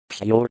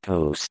Your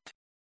Toast.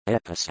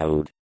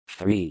 Episode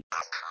 3.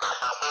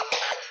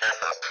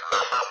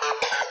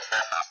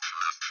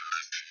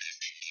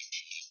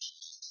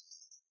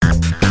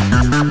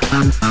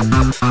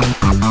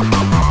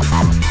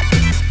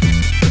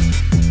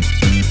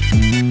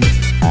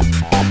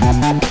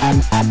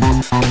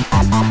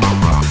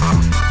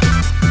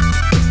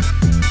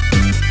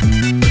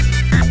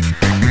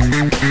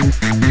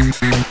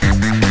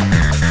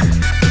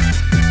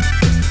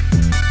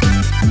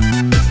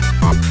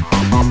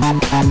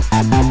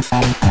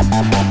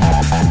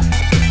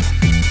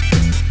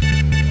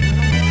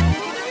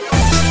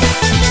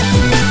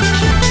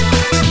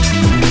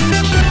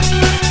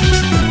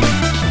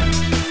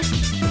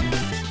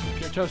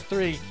 Toast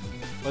 3.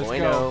 Let's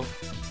Bueno. go.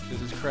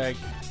 This is Craig.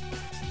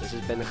 This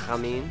has been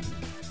Benjamin.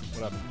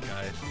 What up,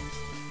 guys?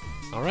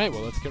 All right,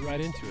 well, let's get right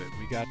into it.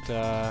 We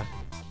got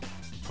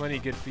plenty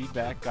of good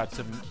feedback. Got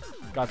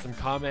some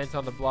comments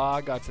on the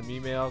blog. Got some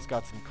emails.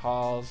 Got some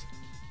calls.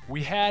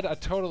 We had a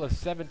total of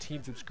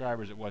 17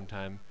 subscribers at one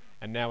time,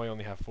 and now we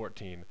only have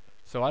 14.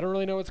 So I don't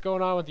really know what's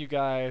going on with you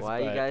guys.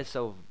 Why are you guys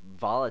so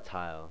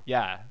volatile?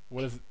 Yeah.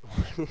 What is?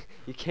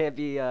 You can't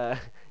be. You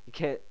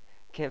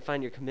can't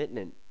find your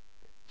commitment.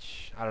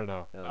 I don't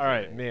know. That was All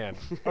right, okay. man.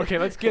 Okay,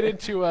 let's get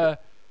into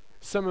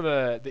some of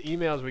the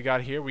emails we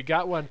got here. We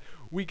got one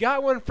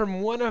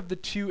from one of the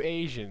two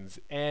Asians,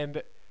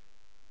 and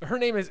her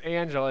name is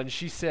Angela, and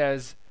she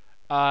says,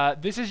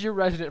 "This is your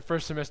resident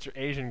first semester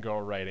Asian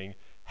girl writing,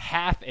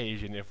 half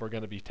Asian if we're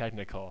going to be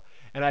technical.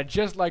 And I'd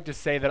just like to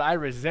say that I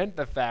resent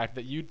the fact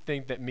that you'd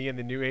think that me and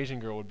the new Asian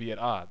girl would be at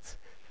odds."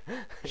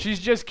 She's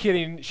just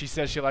kidding. She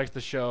says she likes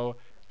the show.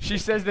 She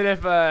says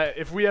that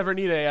if we ever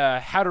need a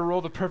how to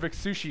roll the perfect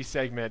sushi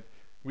segment,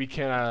 we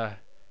can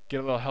get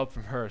a little help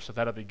from her, so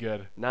that'll be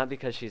good. Not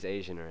because she's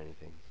Asian or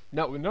anything.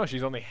 No,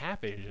 she's only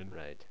half Asian.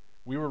 Right.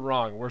 We were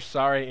wrong. We're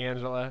sorry,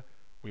 Angela.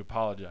 We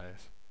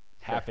apologize.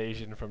 Half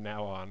Asian from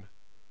now on.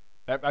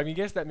 I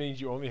guess that means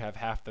you only have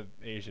half the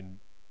Asian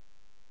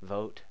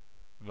Vote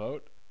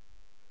vote.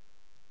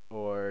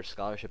 or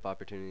scholarship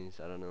opportunities.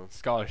 I don't know.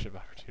 Scholarship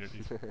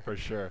opportunities, for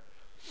sure.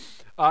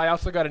 I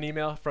also got an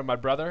email from my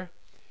brother.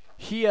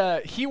 He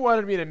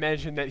wanted me to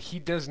mention that he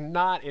does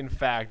not, in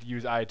fact,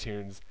 use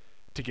iTunes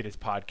to get his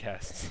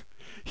podcasts.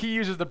 He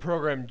uses the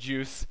program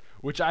Juice,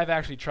 which I've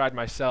actually tried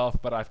myself,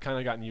 but I've kind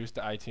of gotten used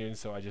to iTunes,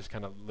 so I just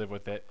kind of live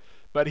with it.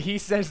 But he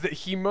says that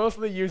he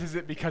mostly uses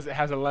it because it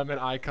has a lemon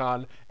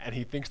icon, and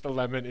he thinks the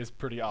lemon is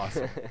pretty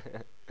awesome.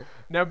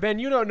 Now, Ben,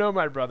 you don't know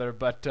my brother,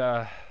 but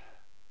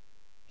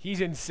he's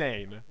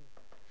insane.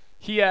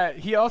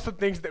 He also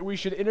thinks that we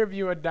should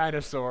interview a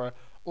dinosaur,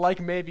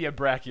 like maybe a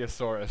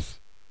Brachiosaurus.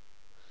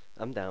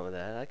 I'm down with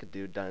that. I could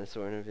do a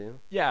dinosaur interview.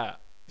 Yeah,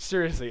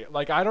 seriously.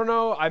 Like, I don't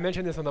know. I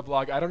mentioned this on the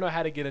blog. I don't know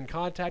how to get in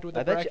contact with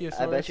a Brachiosaurus.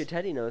 I bet you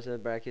Teddy knows a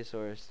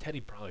Brachiosaurus.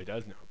 Teddy probably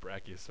does know a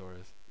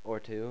Brachiosaurus. Or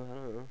two. I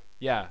don't know.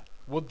 Yeah,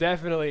 we're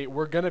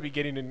going to be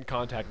getting in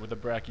contact with a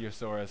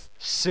Brachiosaurus.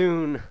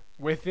 Soon.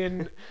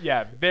 Within,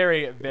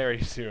 very,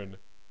 very soon.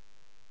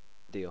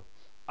 Deal.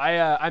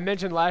 I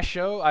mentioned last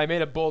show, I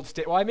made a bold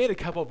statement. Well, I made a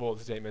couple bold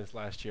statements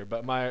last year,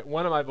 but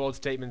one of my bold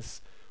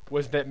statements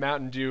was that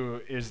Mountain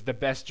Dew is the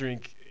best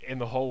drink in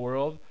the whole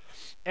world.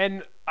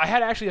 And I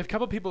had actually a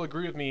couple people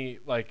agree with me,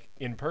 like,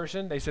 in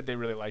person. They said they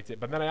really liked it.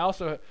 But then I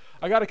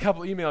got a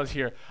couple emails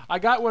here. I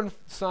got one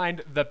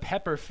signed The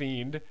Pepper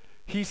Fiend.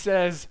 He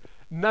says,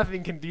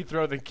 "Nothing can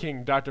dethrone the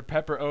king. Dr.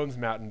 Pepper owns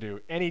Mountain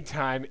Dew.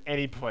 Anytime,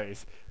 any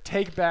place.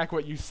 Take back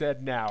what you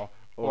said now,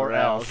 or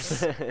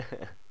else."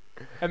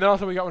 And then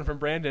also we got one from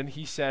Brandon.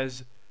 He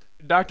says,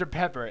 "Dr.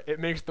 Pepper, it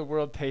makes the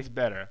world taste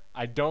better.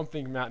 I don't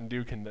think Mountain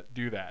Dew can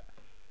do that."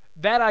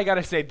 That, I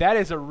gotta say, that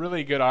is a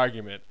really good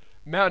argument.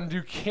 Mountain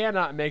Dew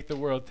cannot make the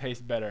world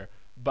taste better,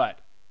 but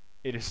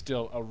it is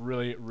still a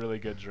really, really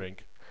good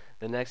drink.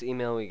 The next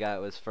email we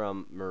got was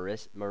from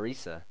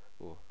Marisa.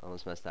 Ooh, I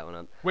almost messed that one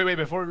up. Wait,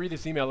 before we read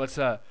this email,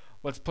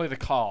 let's play the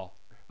call.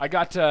 I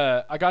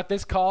got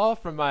this call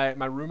from my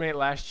roommate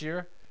last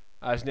year.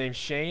 His name's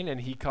Shane,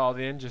 and he called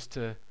in just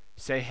to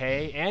say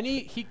hey, and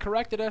he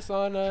corrected us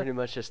on Pretty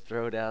much just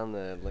throw down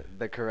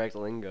the correct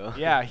lingo.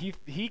 Yeah,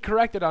 he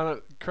corrected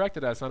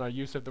us on our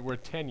use of the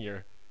word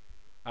tenure.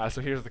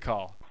 So here's the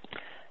call.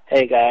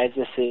 Hey guys,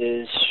 this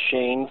is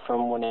Shane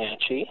from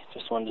Wenatchee.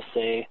 Just wanted to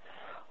say,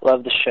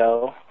 love the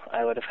show.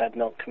 I would have had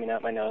milk coming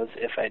out my nose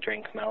if I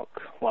drank milk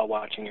while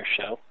watching your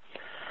show.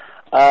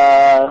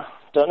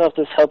 Don't know if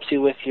this helps you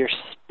with your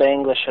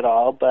Spanglish at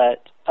all,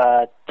 but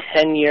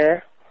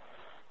tenure,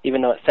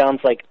 even though it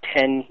sounds like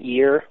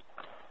 10-year,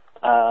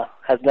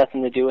 has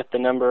nothing to do with the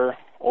number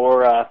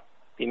or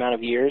the amount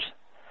of years.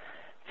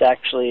 It's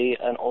actually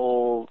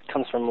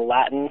comes from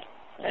Latin,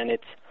 and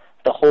it's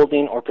the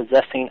holding or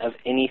possessing of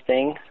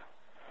anything,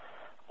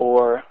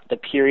 or the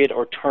period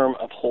or term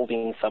of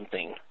holding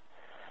something.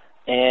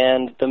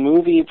 And the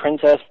movie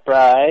Princess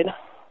Bride,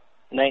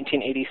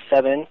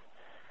 1987,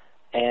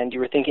 and you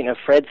were thinking of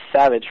Fred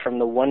Savage from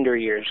the Wonder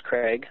Years,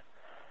 Craig.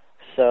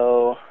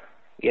 So,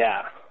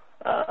 yeah,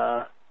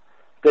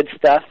 good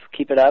stuff.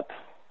 Keep it up,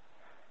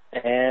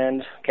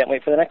 and can't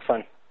wait for the next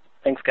one.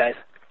 Thanks, guys.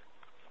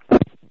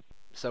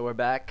 So we're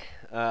back.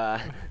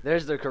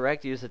 There's the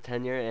correct use of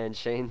tenure and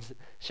Shane's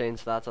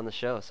thoughts on the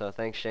show. So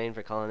thanks, Shane,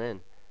 for calling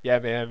in. Yeah,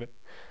 man.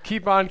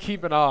 Keep on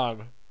keeping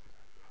on.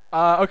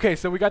 Okay,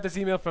 so we got this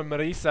email from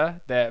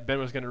Marisa that Ben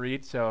was going to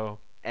read, so...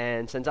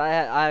 And since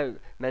I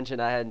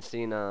mentioned I hadn't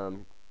seen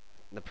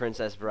The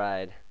Princess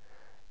Bride,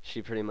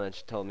 she pretty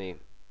much told me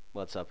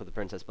what's up with The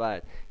Princess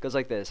Bride. It goes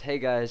like this. Hey,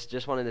 guys,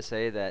 just wanted to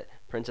say that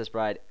Princess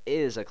Bride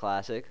is a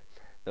classic,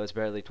 though it's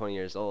barely 20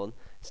 years old.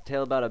 It's a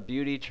tale about a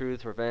beauty,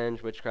 truth,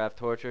 revenge, witchcraft,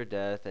 torture,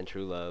 death, and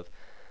true love.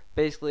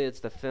 Basically, it's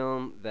the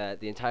film that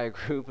the entire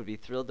group would be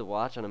thrilled to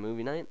watch on a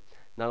movie night.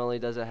 Not only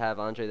does it have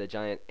Andre the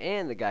Giant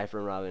and the guy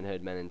from Robin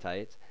Hood Men in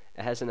Tights,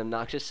 it has an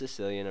obnoxious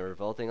Sicilian, a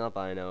revolting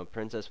albino, a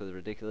princess with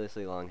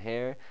ridiculously long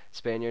hair,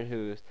 Spaniard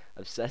who's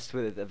obsessed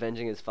with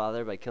avenging his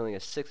father by killing a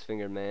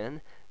six-fingered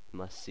man,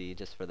 must see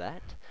just for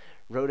that,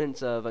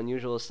 rodents of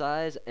unusual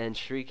size, and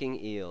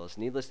shrieking eels.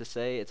 Needless to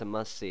say, it's a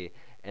must-see,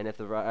 and if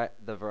the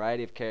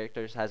variety of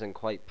characters hasn't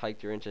quite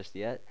piqued your interest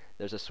yet,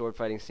 there's a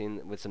sword-fighting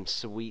scene with some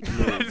sweet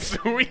moves.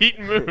 Sweet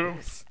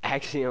moves.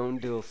 Action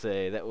Dulce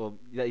that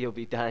you'll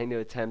be dying to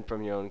attempt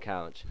from your own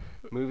couch.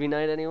 Movie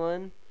night,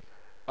 anyone?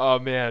 Oh,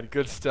 man,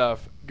 good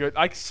stuff. Good.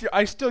 I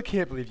still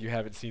can't believe you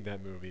haven't seen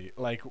that movie.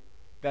 Like,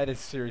 that is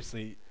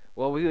seriously...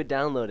 Well, we would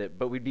download it,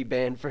 but we'd be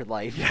banned for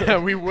life. Yeah,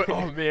 we would.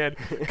 Oh, man.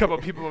 A couple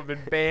of people have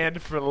been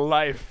banned for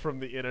life from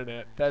the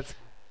internet.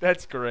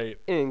 That's great.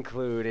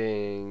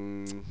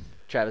 Including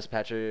Travis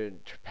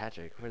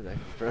Patrick, where did that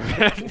come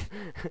from?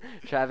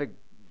 Travis,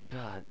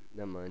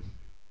 never mind.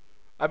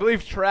 I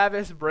believe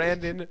Travis,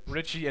 Brandon,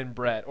 Richie, and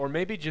Brett, or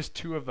maybe just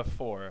two of the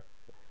four.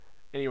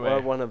 Anyway.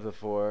 Or one of the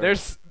four.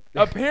 There's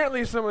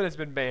apparently someone has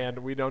been banned.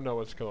 We don't know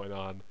what's going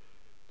on.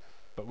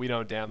 But we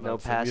don't download, no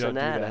so we don't do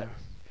nada. that.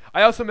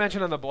 I also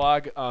mentioned on the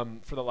blog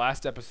for the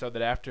last episode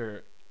that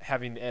after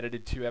having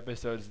edited 2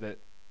 episodes that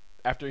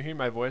after hearing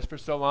my voice for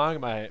so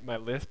long, my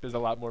lisp is a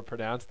lot more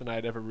pronounced than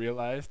I'd ever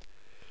realized.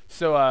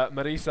 So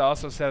Marisa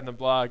also said in the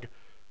blog,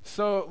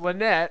 so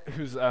Lynette,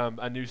 who's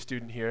a new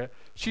student here,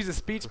 she's a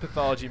speech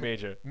pathology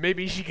major.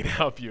 Maybe she can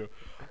help you.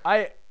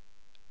 I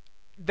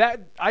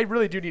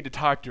really do need to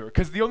talk to her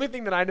because the only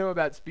thing that I know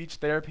about speech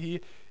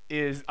therapy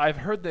is I've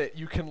heard that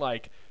you can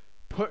like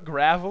put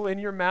gravel in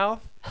your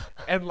mouth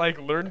and like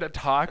learn to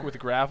talk with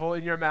gravel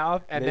in your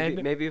mouth, and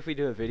maybe if we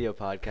do a video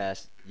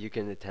podcast, you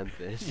can attempt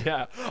this.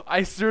 Yeah,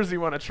 I seriously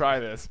want to try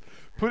this.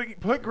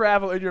 Put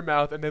gravel in your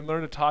mouth and then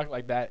learn to talk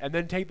like that, and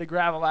then take the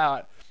gravel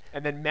out,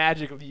 and then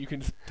magically you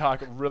can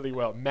talk really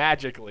well.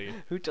 Magically.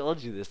 Who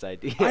told you this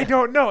idea? I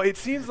don't know. It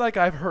seems like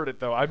I've heard it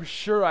though. I'm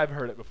sure I've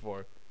heard it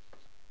before.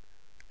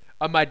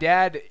 My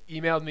dad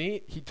emailed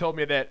me. He told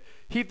me that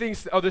he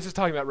thinks. Oh, this is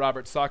talking about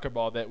Robert's soccer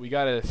ball. That we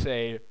gotta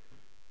say.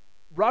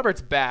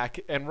 Robert's back,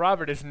 and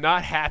Robert is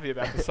not happy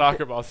about the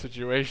soccer ball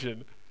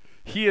situation.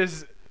 He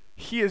is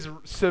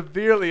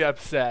severely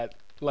upset.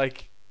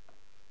 Like,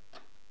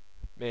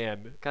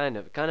 man. Kind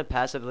of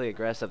passively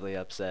aggressively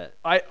upset.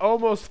 I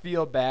almost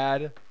feel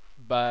bad,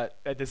 but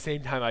at the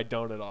same time, I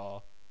don't at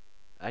all.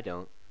 I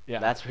don't. Yeah,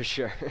 that's for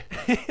sure.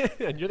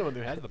 And you're the one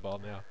who has the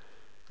ball now.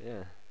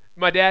 Yeah.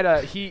 My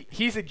dad,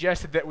 he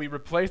suggested that we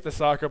replace the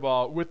soccer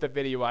ball with the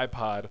video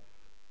iPod,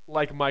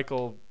 like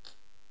Michael.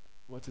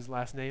 What's his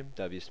last name?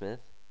 W.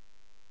 Smith.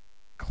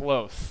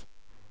 Close.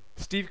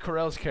 Steve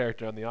Carell's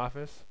character on The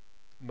Office.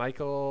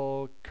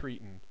 Michael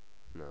Cretan.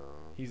 No.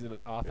 He's an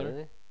author.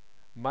 Really?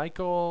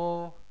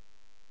 Michael.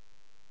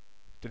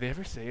 Did they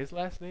ever say his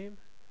last name?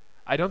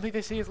 I don't think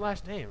they say his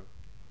last name.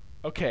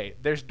 Okay,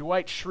 there's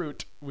Dwight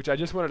Schrute, which I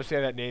just wanted to say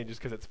that name just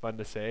because it's fun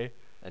to say.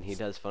 And he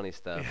does funny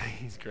stuff. Yeah,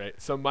 he's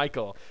great. So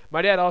Michael.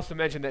 My dad also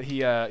mentioned that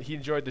he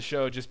enjoyed the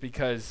show just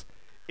because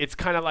it's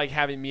kind of like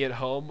having me at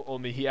home,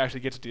 only he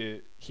actually gets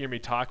to hear me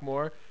talk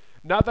more.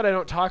 Not that I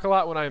don't talk a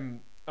lot when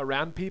I'm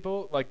around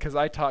people, like, because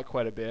I talk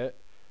quite a bit.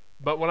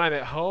 But when I'm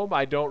at home,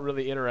 I don't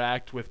really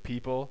interact with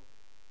people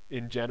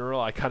in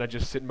general. I kind of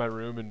just sit in my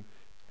room and,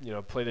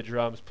 play the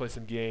drums, play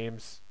some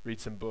games,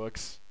 read some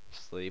books.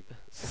 Sleep.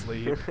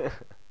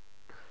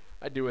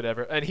 I do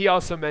whatever. And he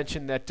also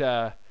mentioned that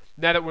now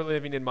that we're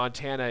living in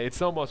Montana,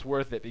 it's almost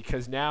worth it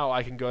because now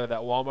I can go to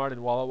that Walmart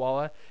in Walla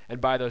Walla and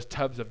buy those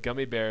tubs of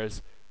gummy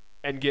bears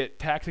and get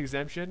tax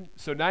exemption.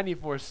 So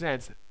 94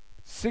 cents,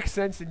 6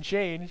 cents in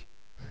change.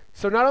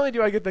 So not only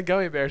do I get the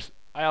gummy bears,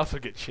 I also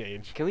get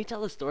change. Can we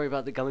tell the story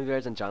about the gummy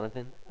bears and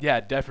Jonathan? Yeah,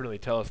 definitely.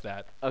 Tell us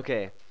that.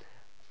 Okay.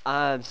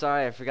 I'm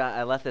sorry, I forgot.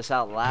 I left this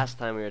out last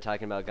time we were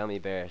talking about gummy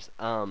bears.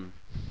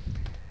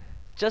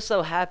 Just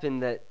so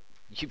happened that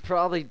you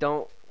probably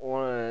don't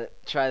want to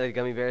try the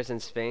gummy bears in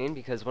Spain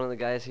because one of the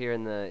guys here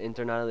in the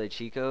Internado de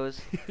Chicos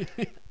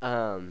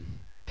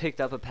picked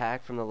up a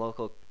pack from the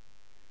local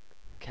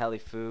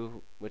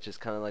Califu, which is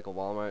kind of like a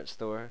Walmart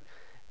store,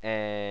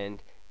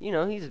 and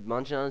he's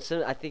munching on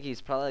some. I think he's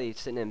probably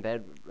sitting in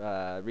bed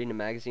reading a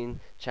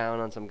magazine, chowing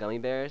on some gummy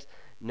bears.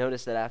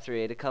 Noticed that after he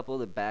ate a couple,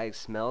 the bag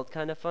smelled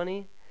kind of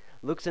funny.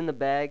 Looks in the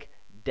bag,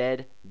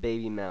 dead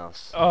baby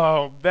mouse.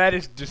 Oh, that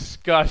is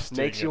disgusting.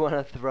 Makes you want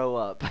to throw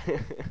up.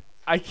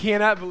 I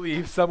cannot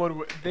believe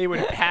they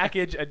would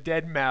package a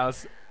dead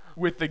mouse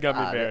with the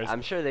gummy bears.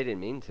 I'm sure they didn't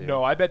mean to.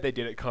 No, I bet they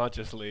did it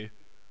consciously.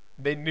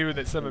 They knew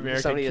that some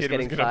American Somebody was kid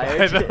was getting going to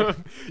buy fired.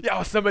 them. Yeah,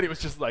 well, somebody was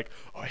just like,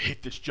 "Oh, I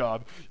hate this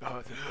job.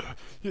 I'm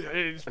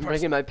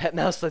bringing my pet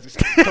mouse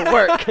to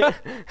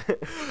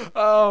work.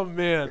 Oh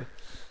man.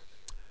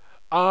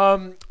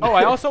 Oh,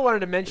 I also wanted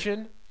to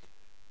mention.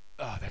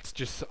 Oh, that's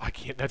just I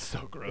can't. That's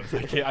so gross.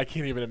 I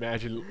can't even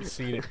imagine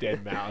seeing a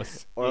dead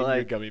mouse Or in your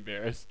like- gummy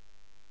bears.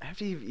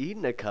 After you've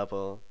eaten a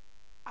couple.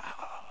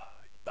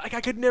 Like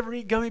I could never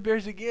eat gummy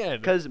bears again.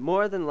 Because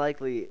more than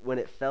likely, when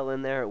it fell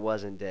in there, it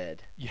wasn't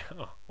dead. Yeah.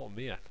 Oh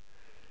man.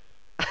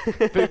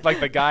 Like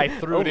the guy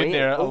threw it in man.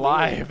 there Oh, man.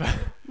 alive.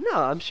 No,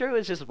 I'm sure it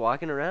was just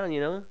walking around,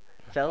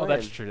 Fell Oh, in.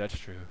 that's true. That's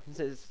true. It's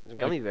a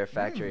gummy bear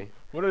factory.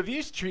 What are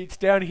these treats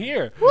down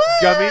here?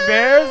 Gummy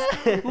bears?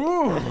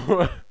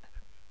 Ooh.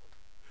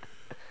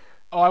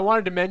 Oh, I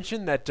wanted to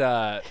mention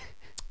that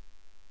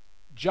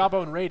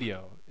Jawbone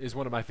Radio is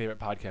one of my favorite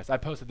podcasts. I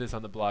posted this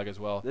on the blog as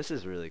well. This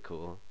is really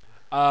cool.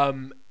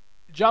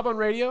 Jawbone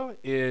Radio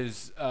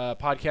is a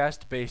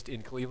podcast based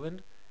in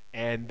Cleveland,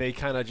 and they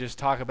kind of just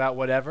talk about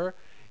whatever.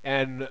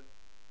 And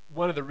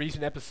one of the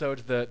recent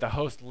episodes, the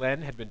host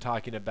Len had been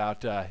talking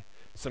about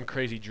some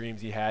crazy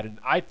dreams he had, and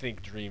I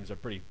think dreams are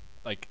pretty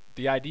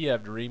the idea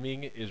of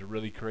dreaming is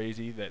really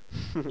crazy that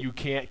you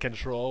can't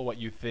control what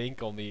you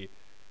think. Only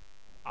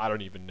I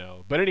don't even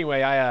know. But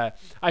anyway,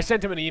 I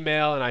sent him an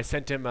email and I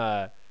sent him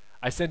a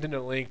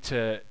link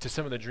to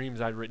some of the dreams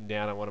I'd written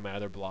down on one of my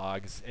other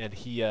blogs, and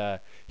he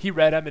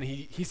read them and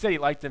he said he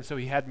liked them, so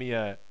he had me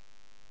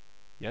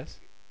yes.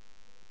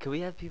 Could we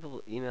have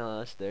people email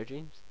us their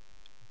dreams?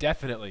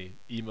 Definitely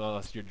email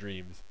us your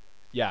dreams.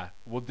 Yeah,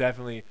 we'll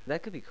definitely.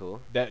 That could be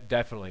cool.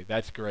 Definitely,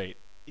 that's great.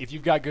 If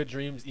you've got good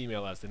dreams,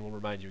 email us, and we'll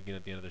remind you again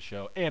at the end of the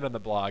show and on the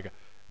blog.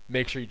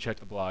 Make sure you check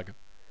the blog,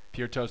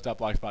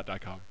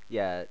 puretoast.blogspot.com.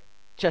 Yeah,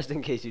 just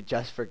in case you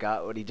just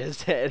forgot what he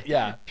just said.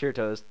 Yeah.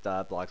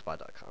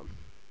 puretoast.blogspot.com.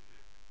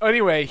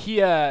 Anyway,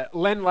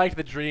 Len liked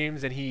the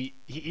dreams, and he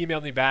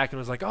emailed me back and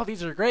was like, "Oh,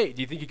 these are great.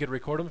 Do you think you could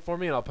record them for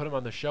me, and I'll put them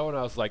on the show?" And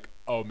I was like,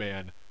 "Oh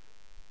man,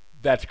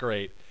 that's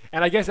great."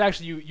 And I guess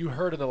actually you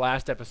heard in the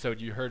last episode,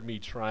 you heard me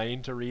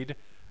trying to read.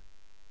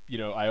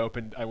 I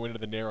went into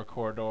the narrow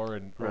corridor or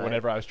Right.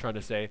 whatever I was trying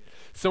to say.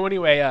 So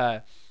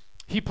anyway,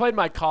 he played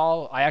my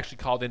call. I actually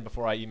called in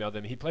before I emailed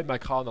him. He played my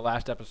call in the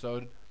last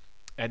episode,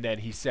 and then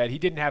he said he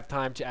didn't have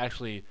time to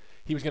actually.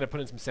 He was going to put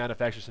in some sound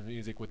effects or some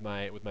music with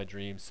my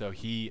dreams, so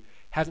he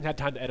hasn't had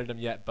time to edit them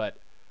yet. But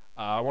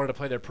I wanted to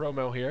play their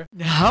promo here.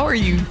 How are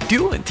you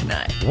doing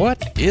tonight?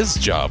 What is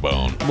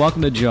Jawbone?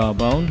 Welcome to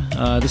Jawbone.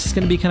 This is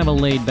going to be kind of a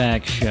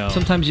laid-back show.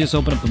 Sometimes you just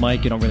open up the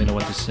mic, you don't really know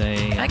what to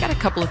say. I got a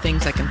couple of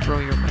things I can throw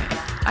your way.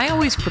 I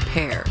always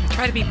prepare. I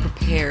try to be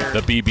prepared.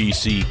 The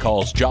BBC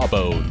calls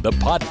Jawbone the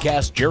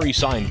podcast Jerry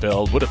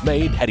Seinfeld would have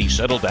made had he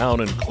settled down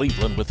in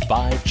Cleveland with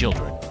 5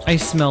 children. I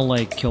smell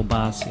like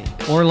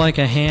kielbasa. Or like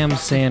a ham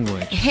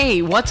sandwich.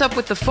 Hey, what's up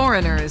with the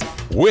foreigners?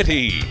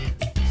 Witty,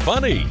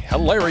 funny,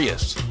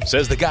 hilarious,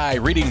 says the guy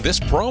reading this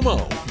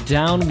promo.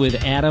 Down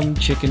with Adam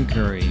Chicken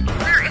Curry.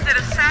 Where is it,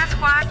 a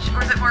Sasquatch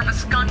or is it more of a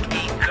skunk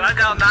ape? Do I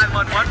dial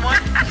 911?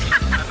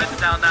 I meant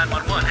to dial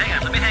 911. Hang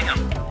on, let me hang up.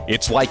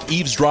 It's like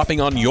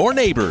eavesdropping on your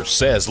neighbors,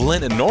 says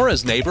Lynn and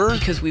Nora's neighbor.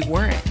 Because we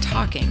weren't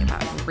talking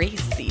about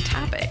racy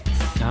topics.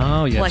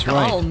 Oh, yeah, like that's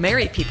right. all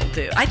married people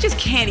do. I just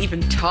can't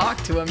even talk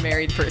to a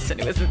married person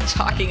who isn't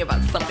talking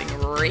about something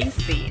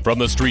racy. From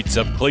the streets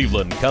of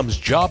Cleveland comes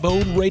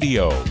Jawbone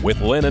Radio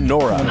with Lynn and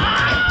Nora.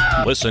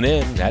 Listen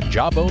in at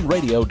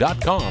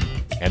jawboneradio.com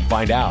and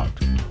find out.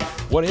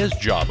 What is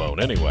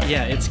Jawbone anyway?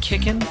 Yeah, it's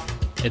kicking,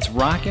 it's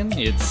rocking,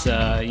 it's,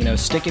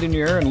 stick it in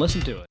your ear and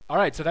listen to it. All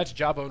right, so that's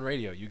Jawbone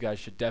Radio. You guys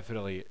should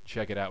definitely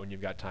check it out when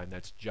you've got time.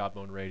 That's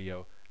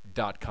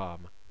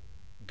jawboneradio.com.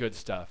 Good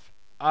stuff.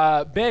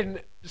 Ben,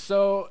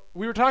 so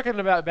we were talking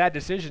about bad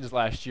decisions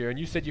last year, and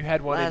you said you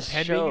had one Last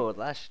impending.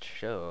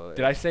 show.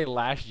 Did I say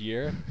last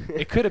year?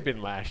 It could have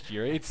been last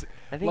year. It's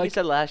I think you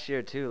said last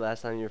year, too,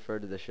 last time you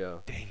referred to the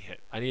show. Dang it.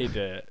 I need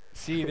to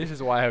see. This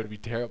is why I would be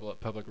terrible at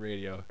public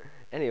radio.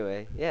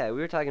 Anyway, yeah, we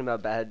were talking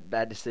about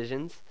bad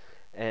decisions,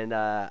 and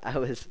I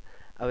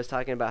was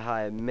talking about how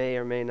I may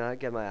or may not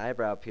get my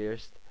eyebrow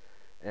pierced,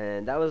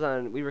 and that was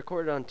we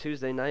recorded on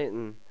Tuesday night,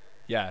 and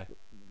Yeah.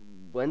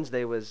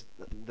 Wednesday was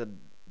the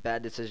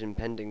bad decision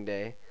pending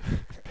day.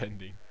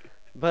 Pending.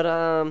 But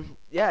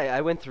yeah,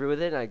 I went through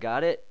with it and I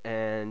got it,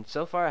 and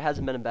so far it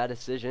hasn't been a bad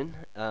decision.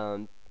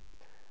 I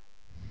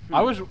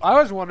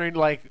was wondering,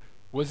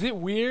 was it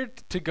weird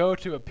to go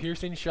to a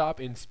piercing shop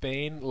in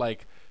Spain?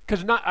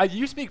 Because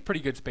you speak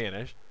pretty good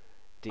Spanish.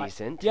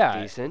 Decent.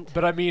 Yeah. Decent.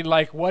 But I mean,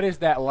 what is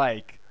that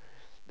like?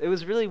 It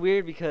was really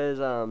weird because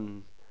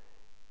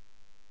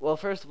well,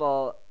 first of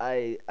all,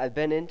 I've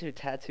been into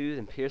tattoos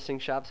and piercing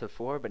shops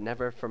before, but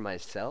never for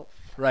myself.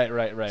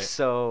 Right.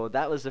 So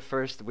that was the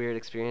first weird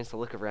experience to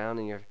look around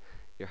and your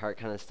heart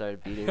kind of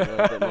started beating a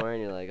little bit more,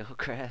 and you're like, oh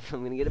crap,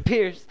 I'm gonna get a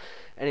pierce.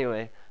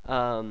 Anyway,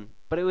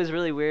 but it was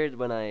really weird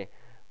when I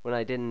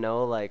didn't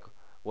know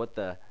what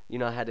I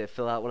had to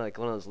fill out one of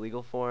those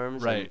legal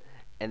forms. Right.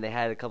 and they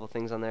had a couple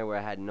things on there where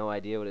I had no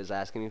idea what it was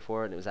asking me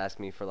for, and it was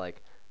asking me for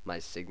like my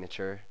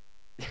signature.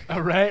 Oh,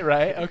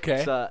 right,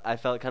 okay. So I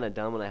felt kind of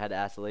dumb when I had to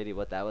ask the lady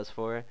what that was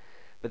for.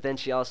 But then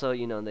she also,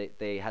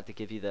 they have to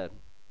give you the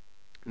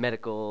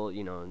medical,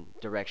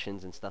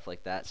 directions and stuff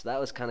like that. So that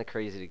was kind of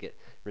crazy to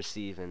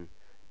receive in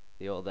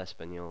the old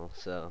Espanol.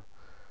 So,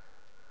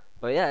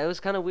 but yeah, it was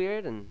kind of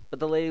weird. But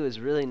the lady was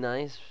really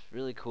nice,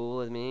 really cool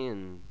with me,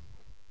 and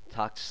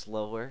talked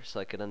slower so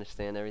I could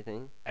understand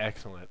everything.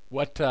 Excellent.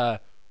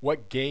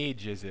 What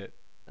gauge is it?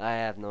 I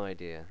have no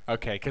idea.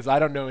 Okay, because I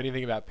don't know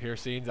anything about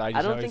piercings. I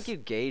don't think you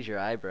gauge your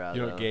eyebrow.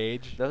 You don't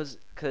gauge?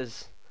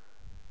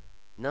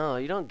 No,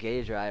 you don't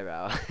gauge your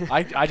eyebrow.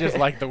 I just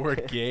like the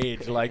word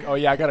gauge. Like, oh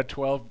yeah, I got a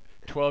 12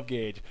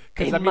 gauge.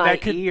 Because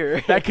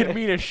that could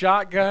mean a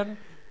shotgun,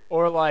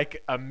 or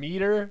like a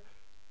meter,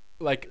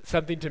 like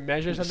something to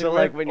measure something. So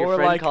like when your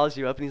friend calls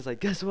you up and he's like,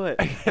 "Guess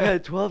what? I had a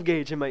 12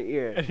 gauge in my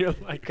ear," and you're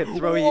like, could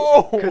throw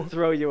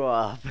you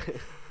off.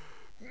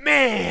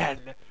 Man,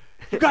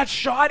 you got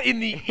shot in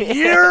the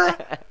ear.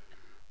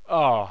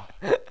 Oh,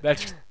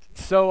 that's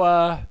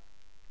so.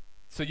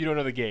 So you don't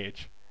know the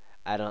gauge.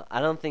 I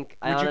honestly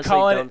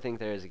don't think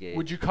there is a gauge.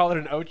 Would you call it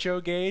an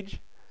ocho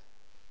gauge?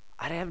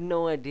 I have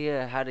no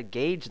idea how to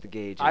gauge the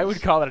gauges. I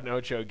would call it an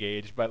ocho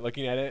gauge by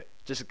looking at it.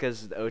 Just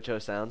because the ocho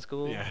sounds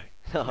cool? Yeah.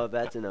 Oh,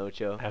 that's an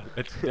ocho.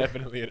 It's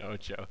definitely an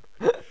ocho.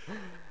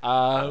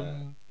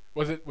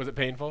 Was it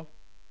painful?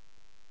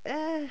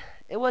 It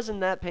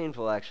wasn't that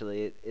painful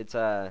actually.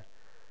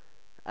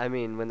 I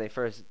mean,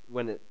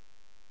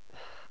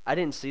 I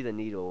didn't see the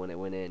needle when it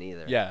went in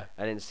either. Yeah.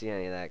 I didn't see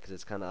any of that because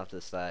it's kind of off to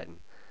the side.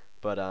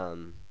 But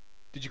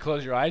did you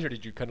close your eyes or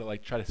did you kind of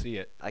like try to see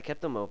it? I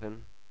kept them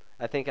open.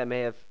 I think I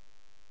may have.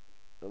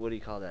 What do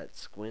you call that?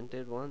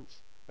 Squinted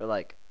once, or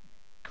like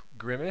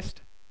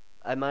grimaced?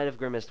 I might have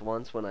grimaced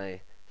once when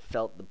I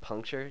felt the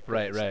puncture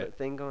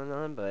thing going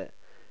on, but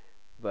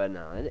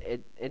no,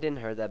 it didn't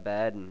hurt that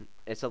bad, and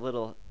it's a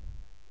little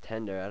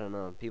tender. I don't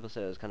know. People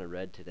said it was kind of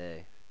red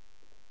today.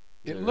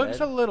 It looks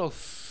a little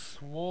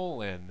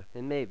swollen.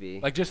 It may be.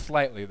 Like just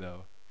slightly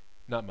though,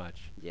 not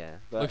much. Yeah,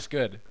 looks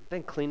good. I've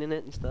been cleaning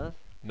it and stuff.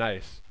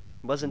 Nice.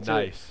 Wasn't too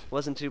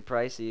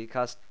pricey. It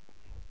cost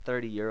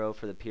 €30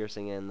 for the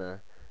piercing and the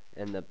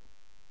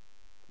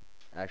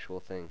actual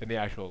thing. And the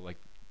actual like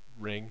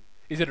ring.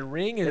 Is it a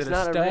ring? Is it's it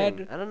not a stud? A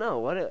ring. I don't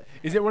know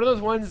Is it one of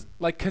those ones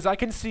like? Because I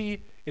can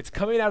see it's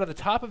coming out of the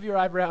top of your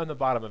eyebrow and the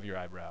bottom of your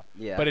eyebrow.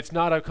 Yeah. But it's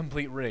not a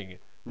complete ring.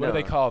 What do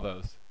they call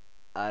those?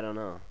 I don't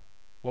know.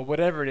 Well,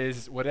 whatever it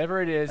is.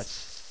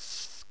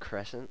 A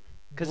crescent.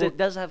 Because it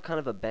does have kind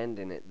of a bend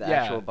in it. The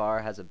actual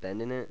bar has a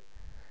bend in it,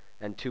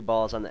 and 2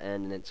 balls on the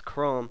end, and it's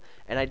chrome.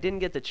 And I didn't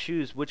get to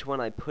choose which one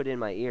I put in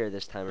my ear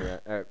this time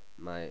around, or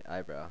my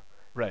eyebrow.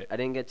 Right. I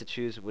didn't get to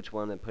choose which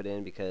one to put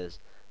in because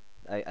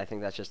I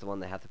think that's just the one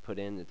they have to put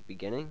in at the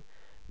beginning.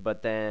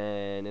 But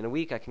then in a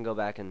week I can go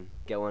back and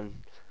get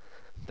one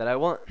that I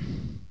want.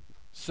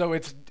 So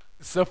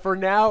for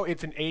now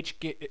it's an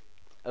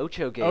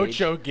Ocho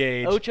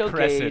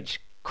gauge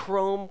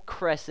chrome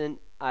crescent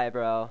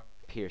eyebrow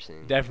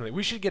piercing. Definitely.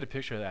 We should get a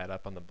picture of that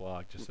up on the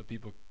blog just so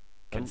people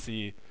can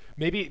see.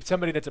 Maybe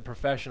somebody that's a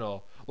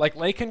professional. Like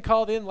Lakin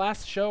called in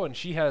last show and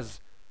she has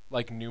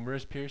like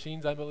numerous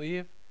piercings, I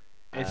believe.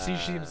 And she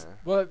seems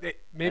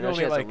maybe only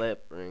she has like a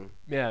lip ring.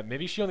 Yeah,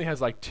 maybe she only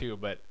has like 2,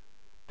 but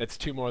that's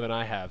 2 more than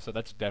I have, so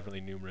that's definitely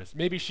numerous.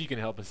 Maybe she can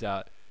help us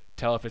out.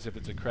 Tell if it's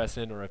a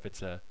crescent or if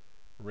it's a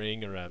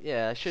ring or a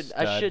I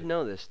should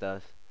know this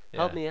stuff.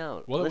 Yeah. Help me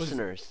out,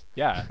 listeners.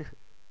 Yeah.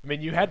 I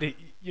mean, you had to,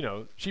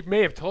 she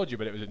may have told you,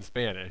 but it was in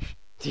Spanish.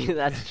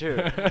 That's true.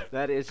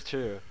 That is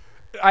true.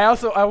 I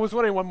was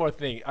wondering one more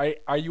thing.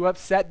 Are you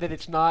upset that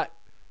it's not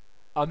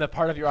on the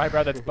part of your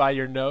eyebrow that's by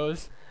your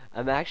nose?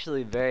 I'm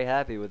actually very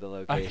happy with the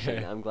location.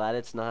 Okay. I'm glad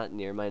it's not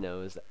near my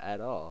nose at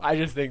all. I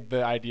just think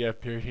the idea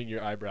of piercing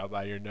your eyebrow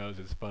by your nose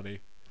is funny.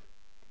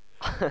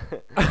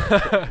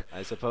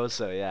 I suppose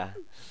so, yeah.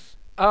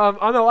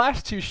 On the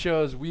last 2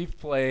 shows, we've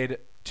played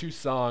 2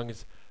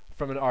 songs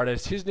from an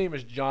artist. His name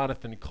is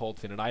Jonathan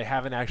Coulton, and I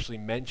haven't actually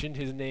mentioned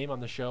his name on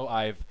the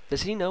show.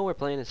 Does he know we're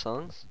playing his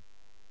songs?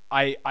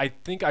 I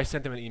think I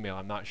sent him an email.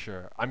 I'm not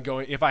sure.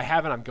 If I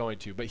haven't, I'm going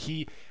to. But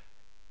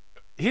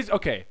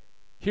okay.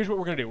 Here's what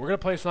we're gonna do. We're gonna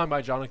play a song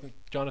by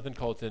Jonathan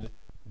Coulton.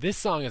 This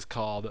song is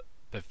called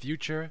 "The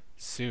Future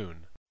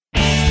Soon."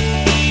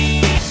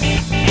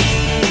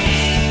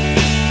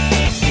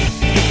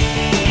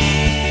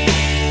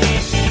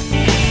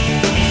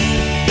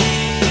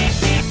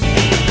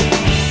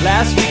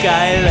 Last week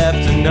I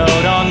left a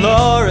note on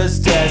Laura's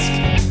desk.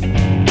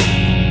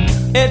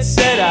 It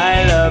said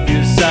I love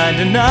you,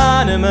 signed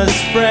anonymous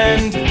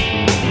friend.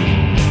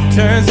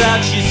 Turns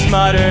out she's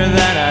smarter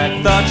than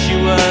I thought she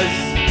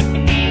was.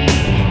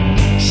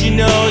 She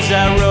knows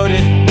I wrote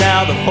it,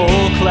 now the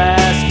whole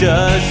class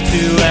does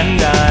too. And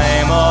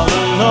I'm all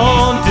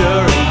alone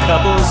during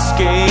couples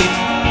skate,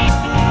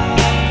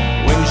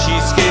 when she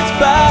skates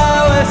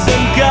by with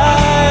some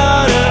guy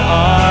on her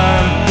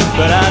arm.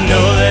 But I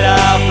know that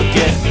I'll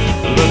forget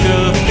the look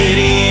of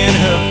pity in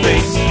her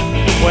face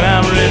when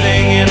I'm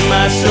living in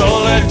my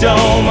solar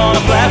dome on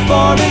a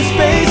platform in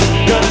space.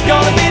 'Cause it's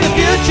gonna be the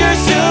future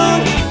soon.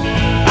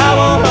 I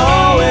won't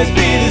always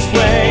be this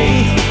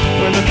way.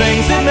 When the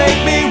things that make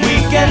me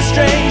weak and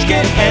strange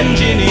get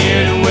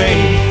engineered away.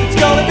 It's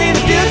gonna be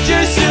the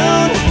future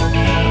soon.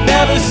 I've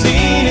never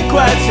seen it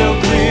quite so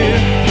clear.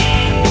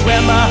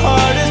 When my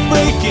heart is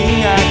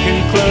breaking, I can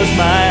close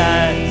my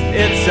eyes.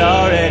 It's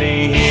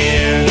already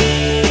here.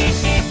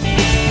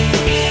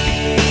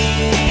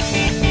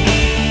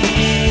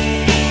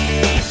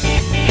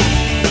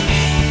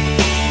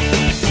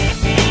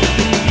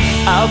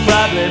 I'll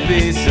probably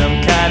be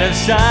some kind of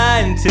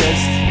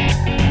scientist,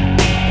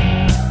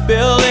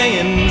 building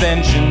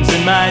inventions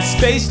in my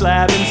space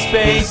lab in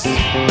space.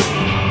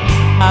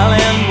 I'll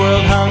end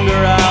world hunger,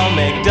 I'll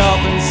make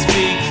dolphins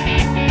speak,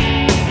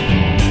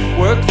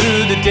 work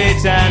through the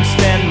daytime,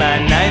 spend my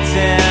nights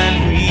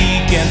and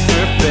weekends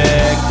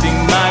perfecting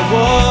my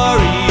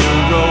warrior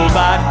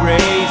robot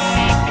race,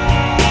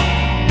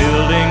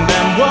 building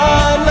them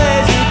one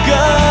laser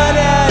gun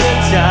at a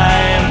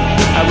time.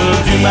 I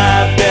will do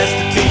my best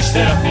to teach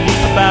them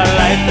about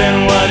life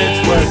and what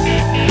it's worth.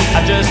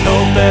 I just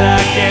hope that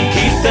I can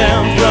keep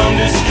them from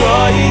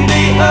destroying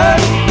the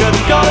earth. 'Cause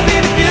it's gonna be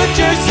the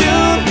future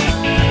soon,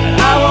 and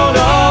I won't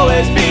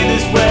always be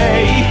this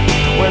way.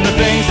 When the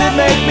things that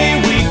make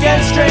me weak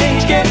and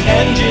strange get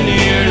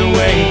engineered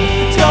away.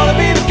 It's gonna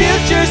be the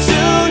future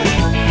soon.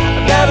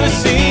 I've never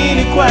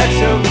seen it quite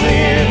so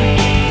clear.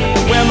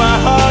 When my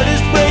heart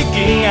is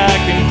breaking, I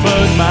can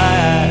close my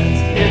eyes.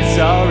 It's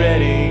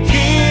already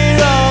here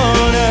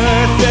on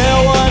earth.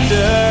 They'll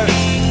wonder,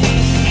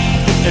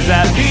 as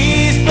I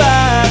piece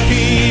by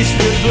piece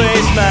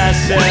replace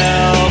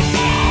myself,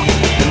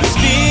 and the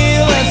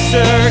steel and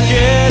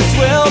circuits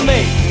will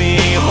make me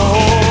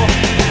whole.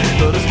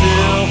 But I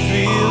still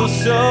feel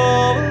so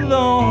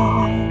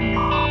alone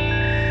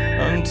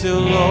until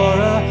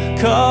Laura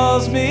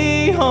calls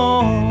me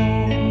home.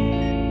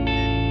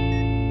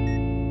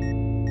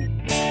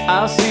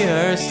 I'll see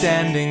her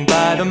standing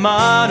by the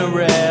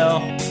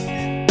monorail.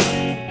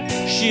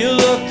 She'll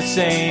look the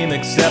same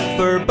except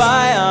for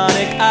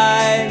bionic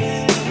eyes.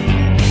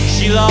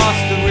 She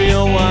lost the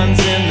real ones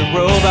in the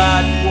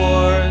robot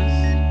wars.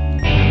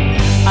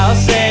 I'll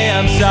say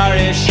I'm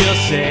sorry, she'll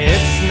say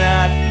it's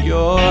not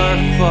your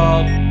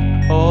fault.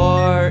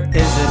 Or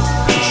is it?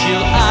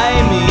 She'll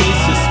eye me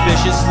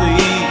suspiciously,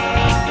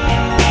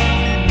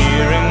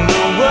 hearing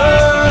the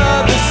whir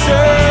of the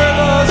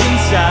servos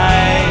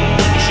inside.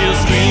 She'll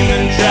scream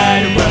and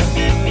try to run,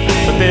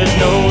 but there's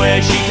no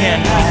way she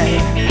can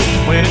hide.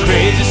 When a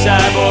crazy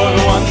cyborg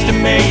wants to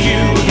make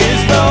you his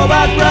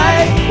robot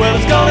bride. Well,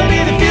 it's gonna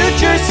be the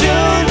future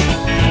soon,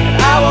 and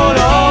I won't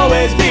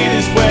always be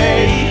this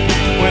way.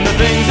 When the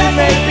things that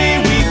make me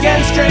weak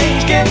and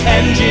strange get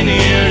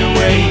engineered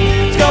away.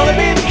 It's gonna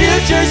be the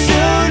future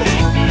soon.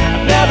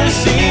 I've never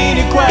seen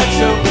it quite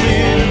so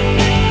clear.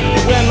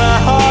 When my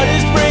heart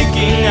is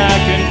breaking, I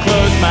can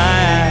close my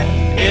eyes.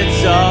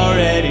 It's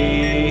already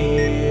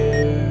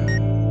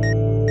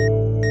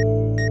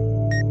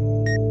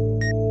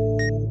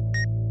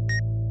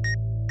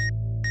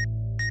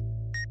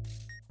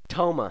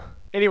Toma.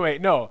 Anyway,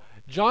 no.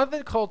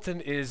 Jonathan Coulton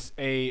is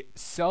a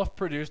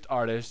self-produced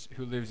artist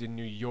who lives in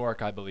New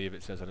York, I believe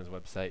it says on his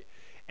website.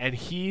 And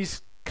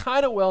he's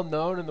kind of well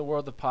known in the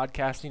world of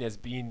podcasting as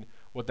being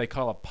what they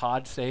call a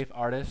pod-safe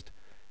artist,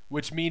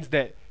 which means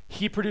that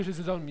he produces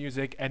his own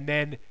music and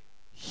then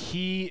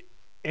he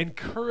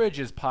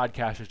encourages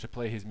podcasters to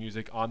play his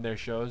music on their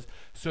shows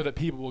so that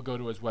people will go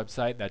to his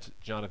website. That's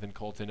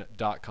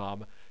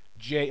jonathancoulton.com.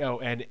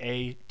 Jonathan.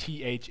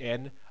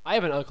 I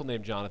have an uncle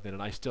named Jonathan,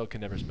 and I still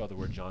can never spell the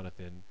word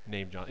Jonathan.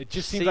 Named John. It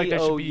just seems like that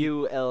should be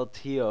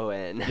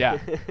Coulton. Yeah,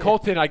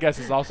 Coulton, I guess,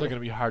 is also going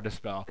to be hard to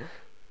spell.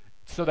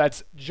 So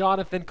that's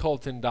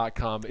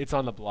jonathancoulton.com. It's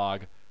on the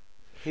blog.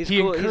 He's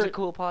cool. He's a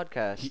cool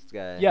podcast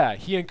guy. Yeah,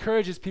 he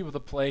encourages people to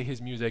play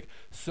his music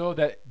so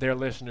that their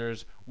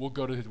listeners will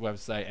go to his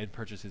website and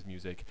purchase his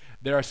music.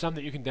 There are some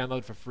that you can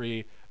download for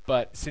free,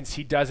 but since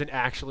he doesn't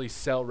actually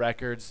sell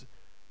records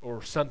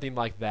or something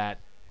like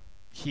that,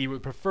 he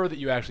would prefer that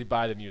you actually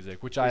buy the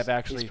music, which I've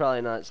actually... He's probably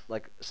not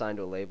like signed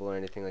to a label or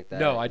anything like that.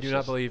 No, I do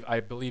not believe...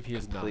 I believe he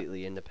is not.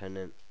 Completely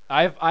independent.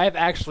 I've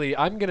actually...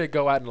 I'm going to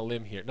go out on a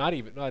limb here. No,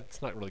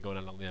 it's not really going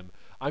out on a limb.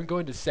 I'm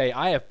going to say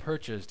I have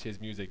purchased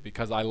his music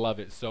because I love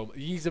it so...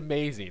 He's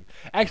amazing.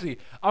 Actually,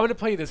 I'm going to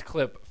play this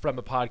clip from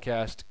a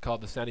podcast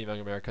called The Sound of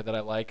Young America that I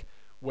like,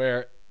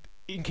 where,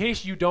 in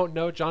case you don't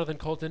know Jonathan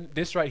Coulton,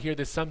 this right here,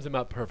 this sums him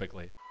up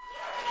perfectly.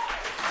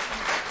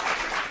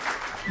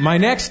 My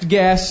next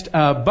guest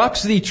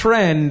bucks the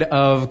trend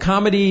of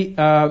comedy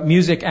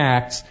music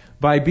acts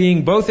by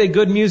being both a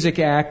good music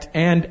act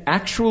and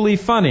actually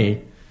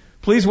funny.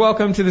 Please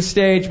welcome to the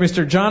stage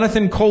Mr.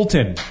 Jonathan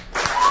Coulton.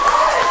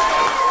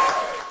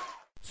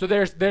 So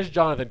there's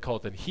Jonathan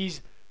Coulton.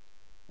 He's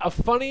a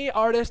funny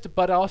artist,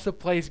 but also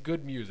plays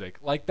good music.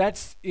 Like,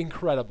 that's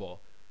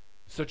incredible.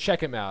 So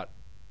check him out.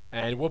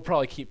 And we'll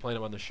probably keep playing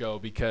him on the show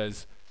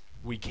because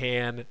we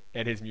can,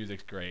 and his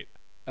music's great.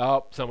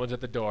 Oh, someone's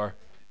at the door.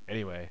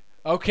 Anyway,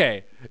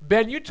 Okay,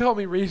 Ben, you told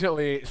me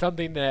recently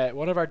something that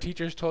one of our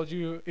teachers told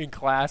you in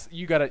class.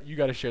 You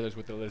gotta share this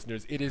with the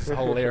listeners. It is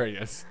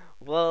hilarious.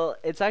 Well,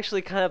 it's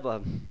actually kind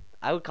of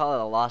I would call it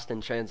a lost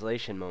in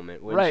translation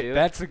moment, wouldn't Right, you?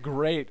 that's a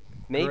great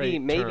maybe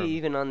term.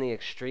 even on the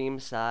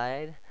extreme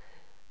side.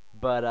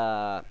 But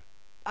I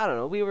don't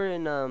know. We were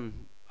in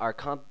our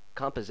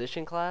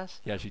composition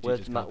class Yeah, she teaches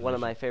with one of composition.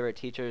 my favorite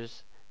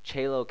teachers,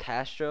 Chelo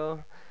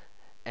Castro,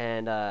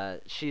 and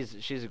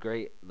she's a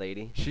great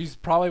lady. She's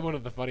probably one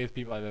of the funniest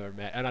people I've ever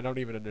met, and I don't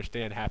even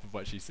understand half of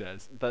what she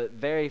says. But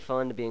very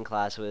fun to be in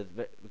class with.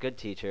 Good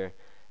teacher,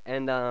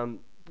 and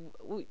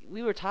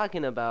we were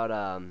talking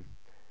about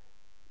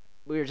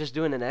we were just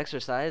doing an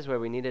exercise where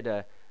we needed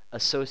to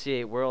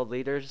associate world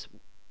leaders,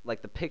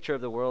 like the picture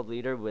of the world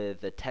leader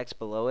with the text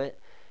below it,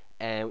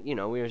 and we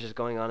were just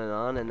going on,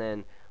 and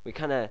then we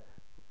kind of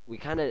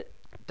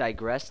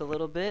digressed a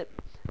little bit,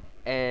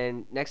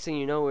 and next thing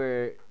you know,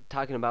 we're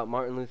talking about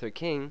Martin Luther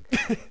King,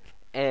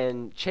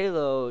 and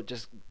Chelo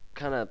just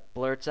kind of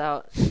blurts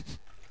out, and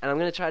I'm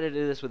gonna try to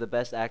do this with the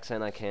best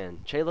accent I can.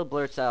 Chelo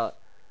blurts out,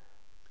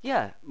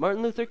 "Yeah,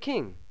 Martin Luther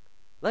King,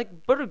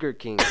 like Burger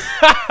King."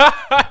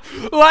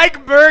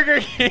 Like Burger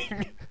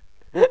King.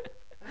 It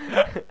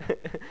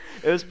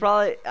was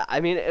probably. I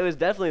mean, it was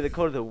definitely the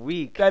quote of the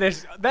week. That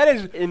is.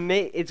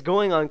 It's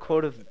going on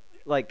quote of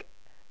like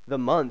the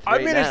month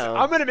right now.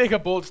 I'm gonna make a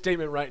bold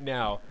statement right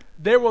now.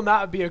 There will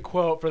not be a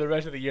quote for the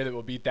rest of the year that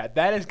will beat that.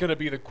 That is gonna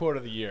be the quote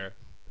of the year.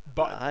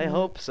 But I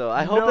hope so.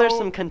 I hope there's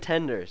some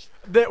contenders.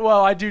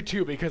 Well, I do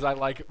too because I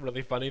like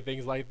really funny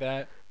things like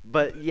that.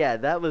 But yeah,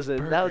 that was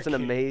an King.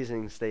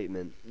 amazing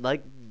statement.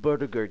 Like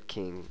Burger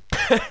King.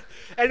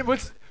 And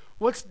what's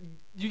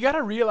you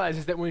gotta realize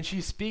is that when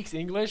she speaks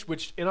English,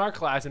 which in our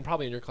class and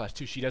probably in your class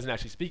too, she doesn't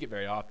actually speak it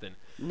very often.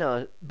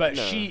 No. But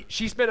no.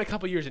 she spent a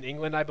couple years in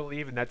England, I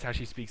believe, and that's how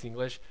she speaks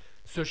English.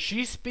 So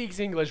she speaks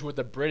English with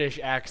a British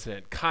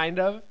accent, kind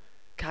of.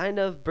 Kind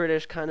of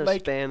British, kind of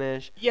Like,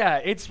 Spanish.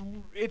 Yeah, it's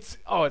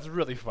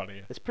really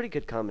funny. It's a pretty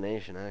good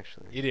combination,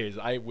 actually. It is.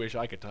 I wish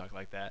I could talk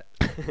like that.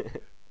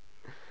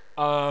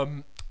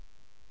 So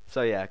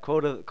yeah,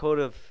 quote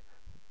of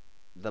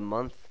the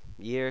month,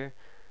 year.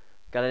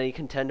 Got any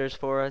contenders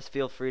for us?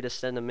 Feel free to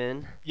send them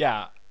in.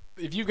 Yeah,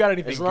 if you've got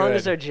anything as long good.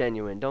 as they're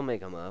genuine, don't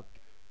make them up.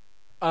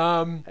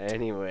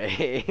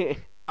 Anyway.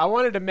 I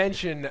wanted to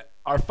mention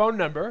our phone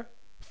number,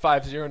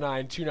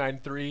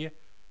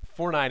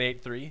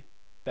 509-293-4983.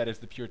 That is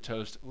the Pure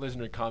Toast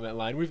listener comment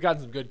line. We've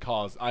gotten some good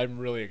calls. I'm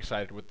really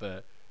excited with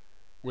the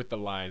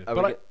line. Are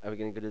we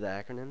gonna go do the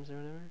acronyms or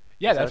whatever?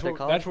 Yeah, Is that that's what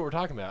they're what we're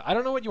talking about. I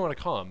don't know what you want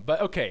to call them, but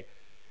okay.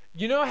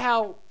 You know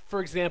how, for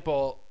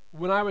example,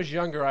 when I was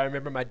younger, I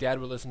remember my dad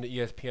would listen to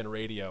ESPN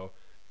radio,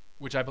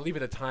 which I believe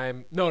at the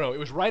time. No, it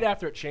was right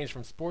after it changed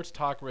from sports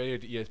talk radio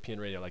to ESPN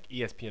radio. Like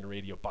ESPN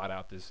radio bought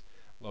out this.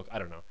 Look, I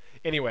don't know.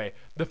 Anyway,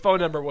 the phone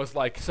number was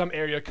like some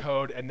area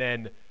code and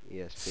then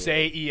ESPN.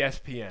 say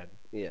ESPN.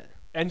 Yeah.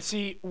 And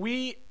see,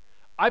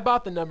 I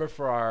bought the number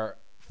for our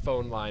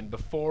phone line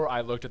before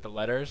I looked at the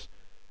letters,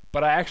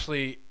 but I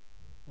actually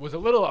was a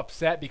little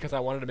upset because I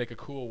wanted to make a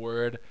cool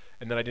word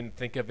and then I didn't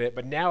think of it.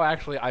 But now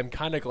actually I'm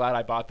kind of glad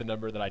I bought the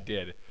number that I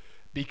did,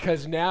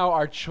 because now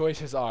our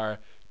choices are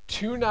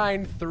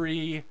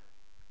 293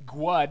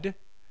 GWUD,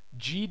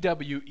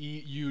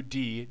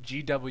 GWEUD,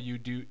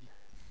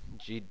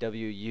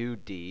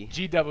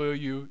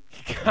 GWUD,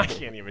 I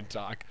can't even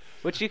talk.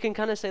 Which you can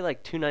kind of say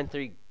like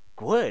 293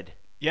 GWUD.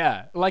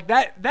 Yeah, like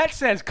that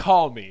says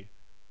call me.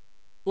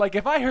 Like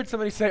if I heard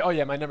somebody say, "Oh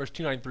yeah, my number's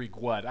 293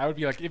 GWUD," I would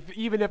be like,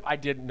 even if I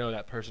didn't know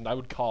that person, I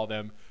would call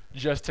them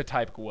just to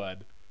type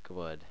GWUD.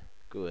 GWUD.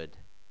 Good.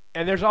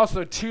 And there's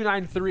also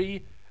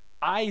 293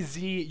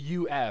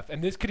 IZUF,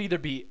 and this could either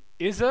be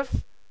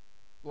IZUF,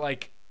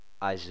 like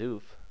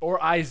IZUF, or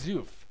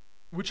IZUF,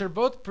 which are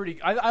both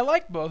pretty. I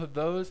like both of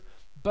those,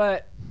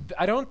 but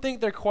I don't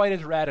think they're quite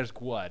as rad as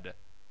GWUD.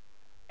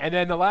 And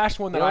then the last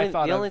one that I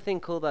thought the of. only thing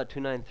cool about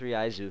 293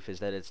 IZUF is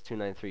that it's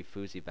 293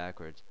 Foozy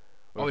backwards.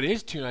 Oh, it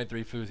is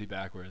 293 Foozy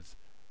backwards.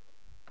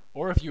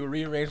 Or if you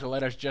rearrange the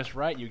letters just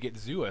right, you get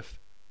Zoof.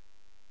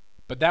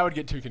 But that would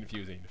get too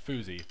confusing.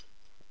 Foozy.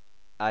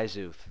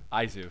 IZUF.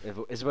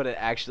 IZUF. Is what it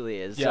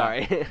actually is. Yeah.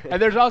 Sorry.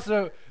 And there's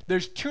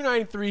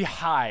 293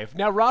 Hive.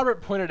 Now,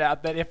 Robert pointed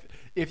out that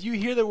if you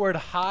hear the word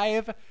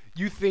Hive,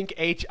 you think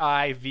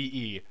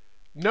Hive.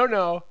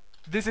 No.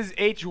 This is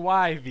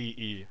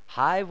HYVE.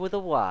 Hive with a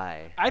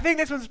Y. I think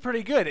this one's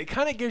pretty good. It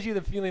kind of gives you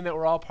the feeling that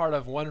we're all part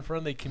of one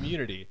friendly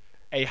community.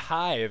 A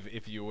hive,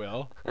 if you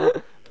will.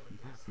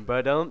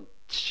 But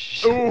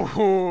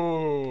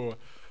Ooh.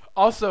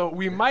 Also,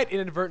 we might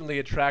inadvertently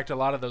attract a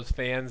lot of those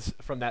fans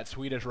from that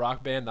Swedish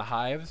rock band, The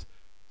Hives.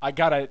 I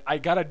gotta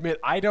admit,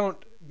 I don't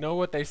know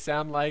what they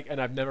sound like,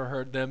 and I've never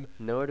heard them.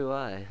 Nor do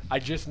I. I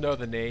just know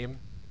the name.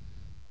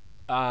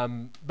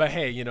 But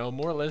hey,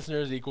 more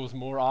listeners equals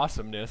more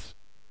awesomeness.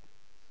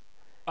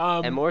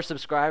 And more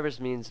subscribers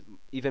means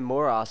even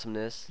more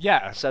awesomeness.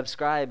 Yeah.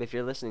 Subscribe if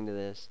you're listening to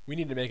this. We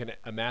need to make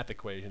a math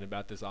equation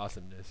about this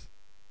awesomeness.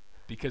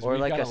 Because or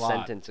we've like got a lot.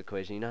 sentence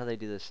equation. You know how they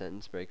do the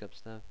sentence breakup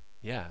stuff?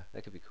 Yeah,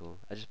 That could be cool.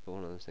 I just put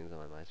one of those things on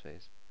my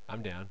MySpace.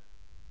 I'm down.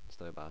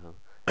 Story about him.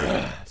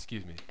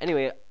 Excuse me.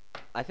 Anyway,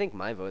 I think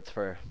my vote's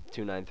for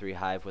 293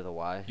 Hive with a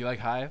Y. You like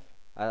Hive?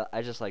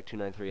 I just like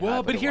 293 Hive.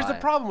 Well, but with a here's the Y.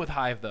 problem with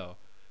Hive, though.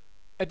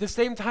 At the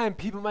same time,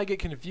 people might get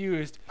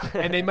confused,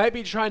 and they might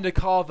be trying to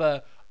call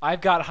the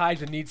 "I've got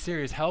Hives and need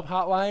serious help"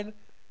 hotline,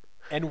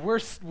 and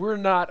we're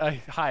not a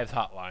Hives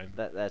hotline.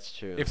 That's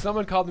true. If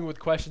someone called me with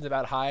questions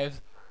about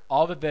Hives,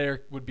 all that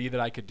there would be that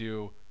I could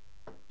do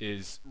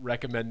is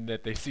recommend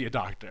that they see a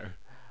doctor.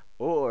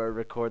 Or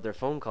record their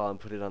phone call and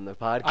put it on the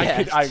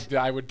podcast.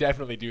 I would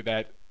definitely do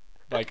that,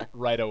 like,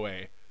 right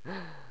away.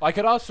 I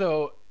could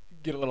also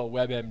get a little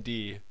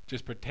WebMD,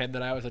 just pretend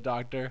that I was a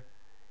doctor.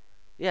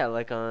 Yeah,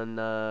 like on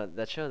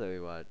that show that we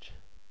watch.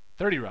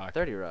 30 Rock.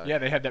 30 Rock. Yeah,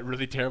 they had that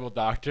really terrible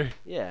doctor.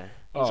 Yeah.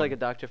 He's like a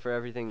doctor for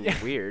everything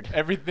weird.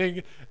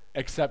 Everything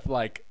except,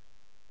 like,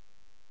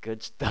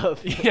 good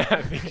stuff.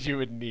 Yeah, things you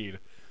would need.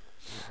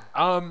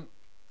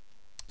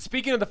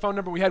 Speaking of the phone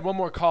number, we had one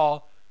more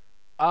call.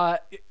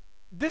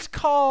 This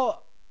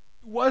call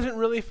wasn't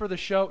really for the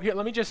show. Here,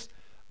 let me just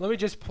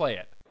play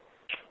it.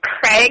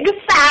 Craig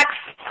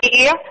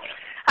Saxby.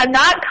 I'm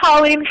not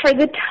calling for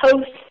the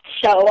Toast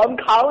Show. I'm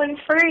calling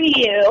for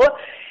you.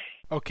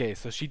 Okay,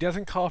 so she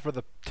doesn't call for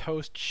the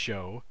Toast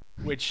Show,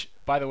 which,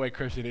 by the way,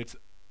 Christian, it's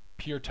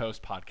Pure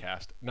Toast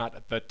Podcast,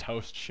 not the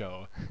Toast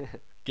Show.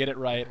 Get it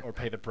right or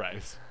pay the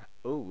price.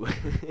 Ooh.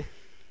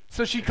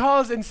 So she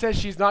calls and says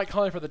she's not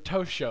calling for the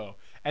Toast Show.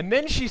 And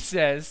then she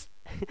says...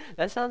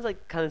 That sounds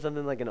like kind of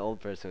something like an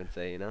old person would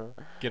say, you know?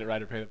 Get it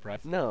right or pay the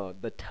price? No,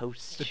 the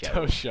Toast Show. The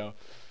Toast Show.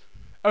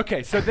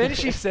 Okay, so then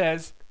she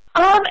says...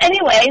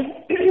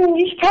 Anyway,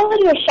 you should probably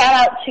do a shout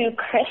out to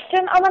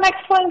Kristen on the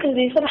next one because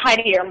you said hi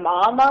to your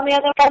mom on the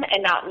other one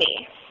and not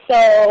me.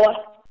 So...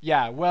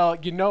 Yeah, well,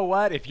 you know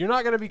what? If you're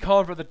not going to be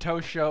calling for the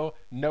Toast Show,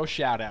 no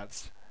shout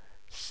outs.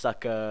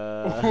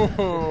 Sucker.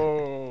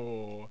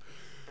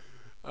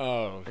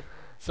 Oh.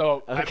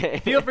 So okay.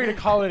 Feel free to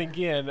call in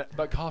again,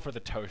 but call for the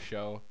Toast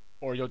Show,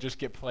 or you'll just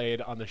get played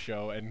on the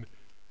show and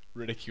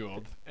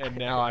ridiculed. And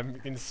now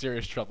I'm in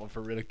serious trouble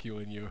for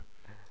ridiculing you.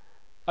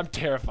 I'm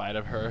terrified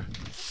of her.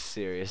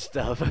 Serious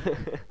stuff.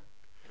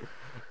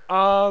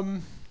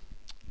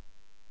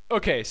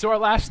 Okay, so our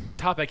last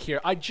topic here.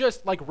 I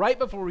just, like, right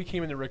before we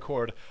came in to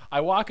record,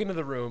 I walk into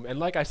the room, and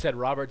like I said,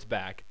 Robert's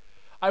back.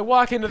 I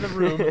walk into the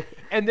room,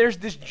 and there's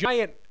this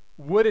giant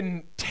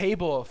wooden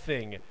table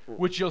thing,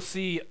 which you'll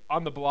see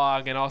on the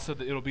blog, and also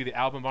it'll be the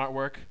album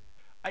artwork.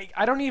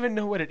 I don't even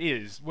know what it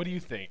is. What do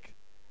you think?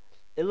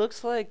 It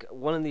looks like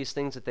one of these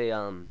things that they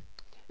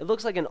it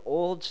looks like an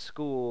old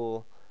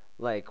school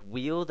like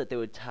wheel that they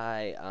would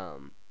tie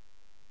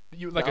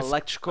like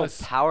electrical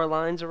power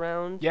lines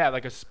around. Yeah,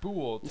 like a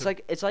spool.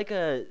 It's like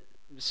a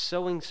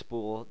sewing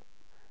spool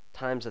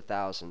times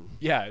 1,000.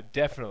 Yeah,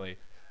 definitely.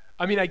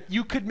 I mean,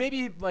 you could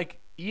maybe like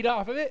eat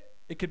off of it.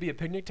 It could be a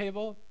picnic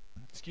table.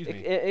 Excuse me.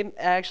 It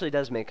actually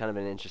does make kind of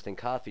an interesting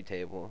coffee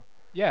table.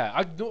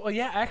 Yeah,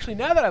 actually,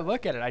 now that I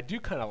look at it, I do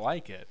kind of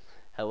like it.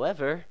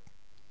 However,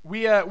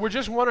 we're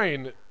just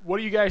wondering, what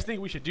do you guys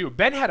think we should do?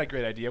 Ben had a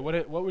great idea.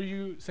 What were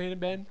you saying,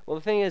 Ben? Well,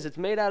 the thing is,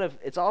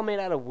 it's all made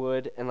out of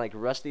wood, and like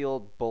rusty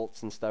old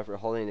bolts and stuff are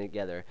holding it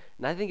together.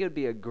 And I think it would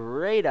be a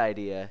great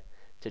idea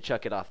to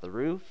chuck it off the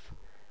roof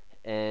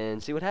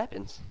and see what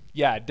happens.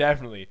 Yeah,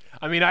 definitely.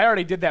 I mean, I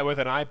already did that with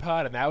an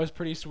iPod, and that was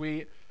pretty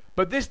sweet.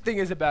 But this thing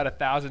is about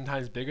 1,000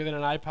 times bigger than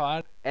an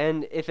iPod.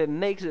 And if it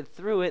makes it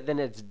through it, then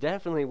it's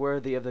definitely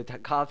worthy of the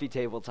coffee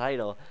table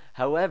title.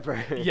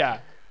 However, yeah,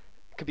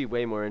 it could be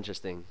way more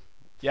interesting.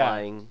 Yeah.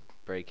 Flying,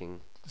 breaking.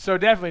 So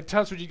definitely,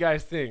 tell us what you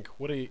guys think.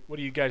 What do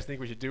you guys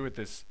think we should do with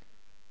this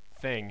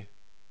thing?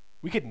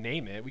 We could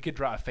name it. We could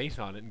draw a face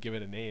on it and give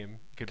it a name.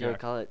 Can we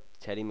call it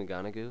Teddy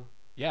McGonagall?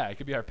 Yeah, it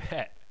could be our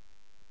pet.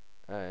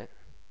 All right.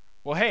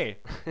 Well, hey,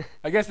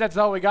 I guess that's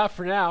all we got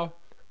for now.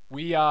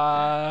 We're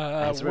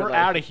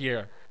out of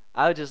here.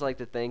 I would just like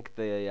to thank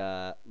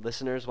the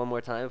listeners one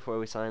more time before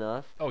we sign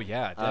off. Oh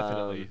yeah,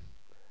 definitely.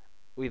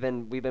 We've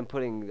been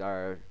putting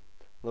our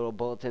little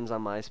bulletins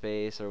on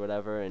MySpace or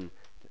whatever, and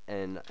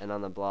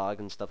on the blog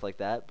and stuff like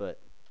that.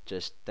 But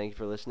just thank you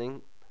for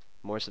listening.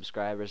 More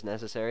subscribers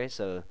necessary.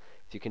 So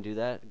if you can do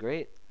that,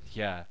 great.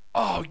 Yeah.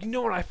 Oh, you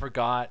know what I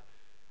forgot?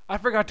 I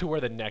forgot to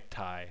wear the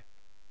necktie.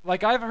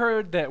 Like, I've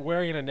heard that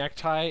wearing a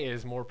necktie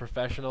is more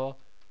professional.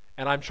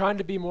 And I'm trying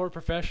to be more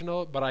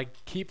professional, but I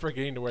keep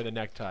forgetting to wear the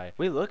necktie.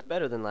 We look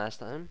better than last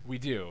time. We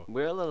do.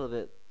 We're a little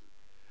bit.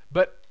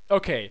 But,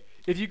 okay,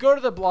 if you go to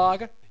the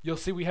blog, you'll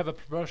see we have a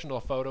promotional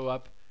photo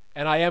up.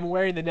 And I am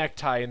wearing the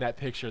necktie in that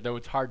picture, though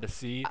it's hard to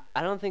see.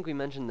 I don't think we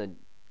mentioned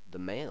the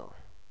mail.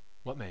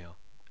 What mail?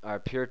 Our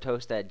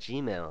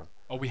puretoast@gmail.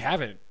 Oh, we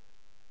haven't.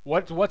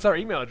 What's our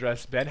email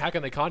address, Ben? How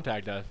can they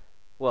contact us?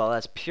 Well,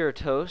 that's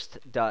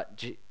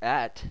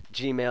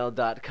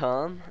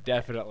puretoast@gmail.com.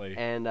 Definitely.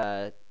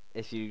 And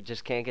if you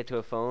just can't get to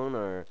a phone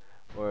or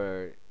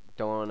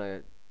don't want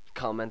to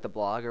comment the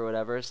blog or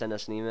whatever, send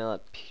us an email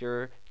at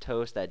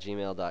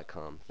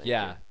puretoast@gmail.com.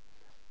 Yeah.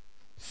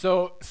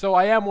 So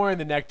I am wearing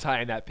the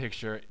necktie in that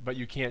picture, but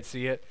you can't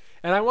see it.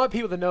 And I want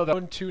people to know that I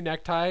own 2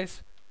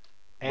 neckties.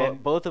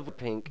 And both of them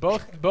pink.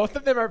 Both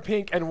of them are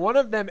pink, and one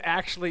of them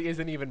actually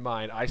isn't even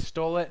mine. I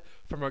stole it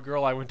from a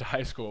girl I went to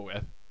high school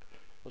with.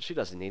 Well, she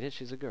doesn't need it.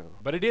 She's a girl.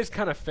 But it is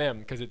kind of femme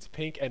because it's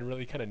pink and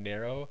really kind of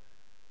narrow.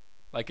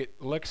 Like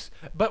it looks.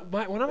 But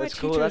one of my That's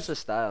teachers. cool. That's the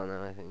style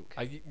now, I think.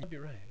 You'd be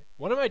right.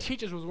 One of my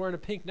teachers was wearing a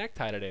pink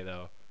necktie today,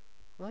 though.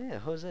 Oh yeah,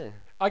 Jose.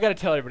 I gotta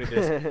tell everybody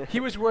this. He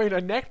was wearing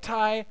a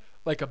necktie,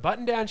 like a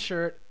button-down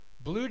shirt,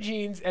 blue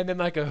jeans, and then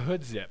like a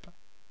hood zip.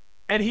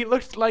 And he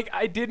looked like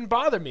it didn't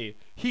bother me.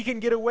 He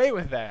can get away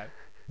with that.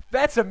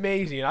 That's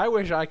amazing. I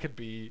wish I could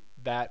be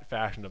that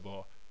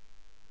fashionable.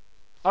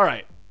 All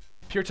right.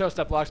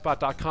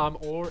 PureToast@blogspot.com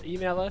or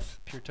email us,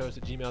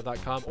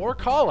 puretoast@gmail.com, or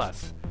call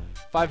us,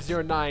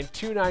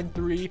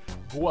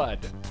 509-293-GWUD,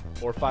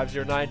 or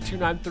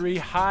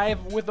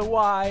 509-293-HIVE with a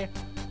Y,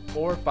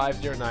 or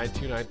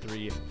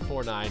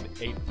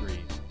 509-293-4983.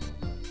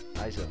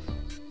 Isaac.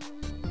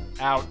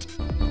 Out.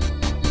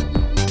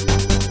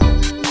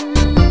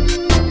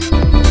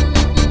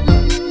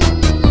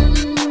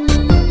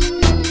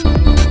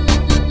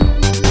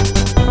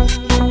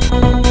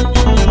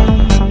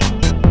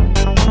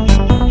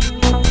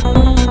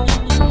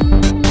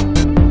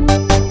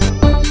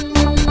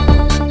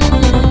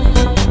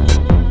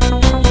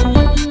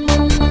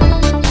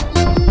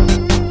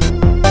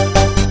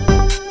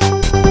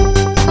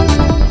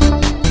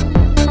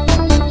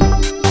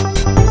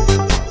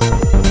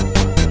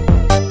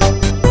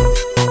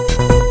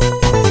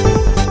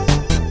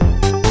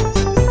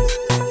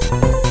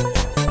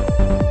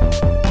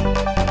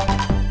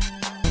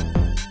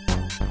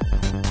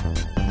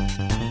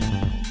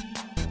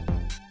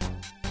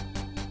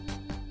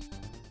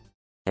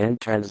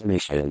 End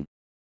transmission.